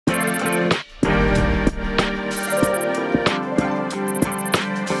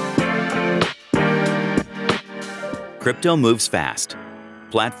Crypto moves fast.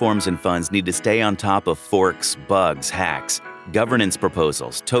 Platforms and funds need to stay on top of forks, bugs, hacks, governance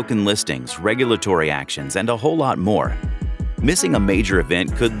proposals, token listings, regulatory actions, and a whole lot more. Missing a major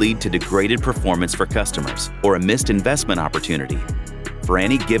event could lead to degraded performance for customers or a missed investment opportunity. For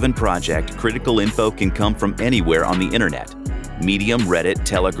any given project, critical info can come from anywhere on the internet: Medium, Reddit,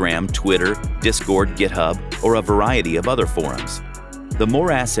 Telegram, Twitter, Discord, GitHub, or a variety of other forums. The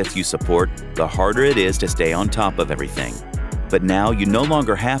more assets you support, the harder it is to stay on top of everything. But now you no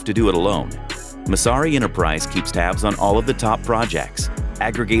longer have to do it alone. Messari Enterprise keeps tabs on all of the top projects,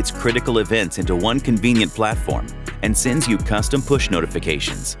 aggregates critical events into one convenient platform, and sends you custom push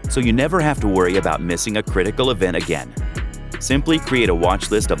notifications, so you never have to worry about missing a critical event again. Simply create a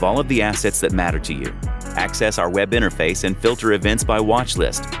watch list of all of the assets that matter to you. Access our web interface and filter events by watch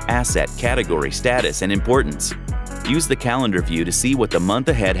list, asset, category, status, and importance. Use the calendar view to see what the month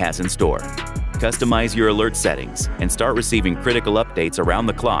ahead has in store. Customize your alert settings and start receiving critical updates around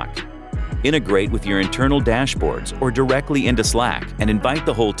the clock. Integrate with your internal dashboards or directly into Slack and invite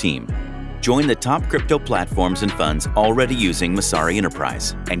the whole team. Join the top crypto platforms and funds already using Messari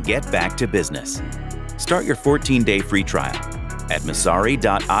Enterprise and get back to business. Start your 14-day free trial at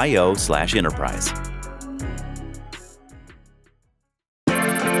messari.io/enterprise.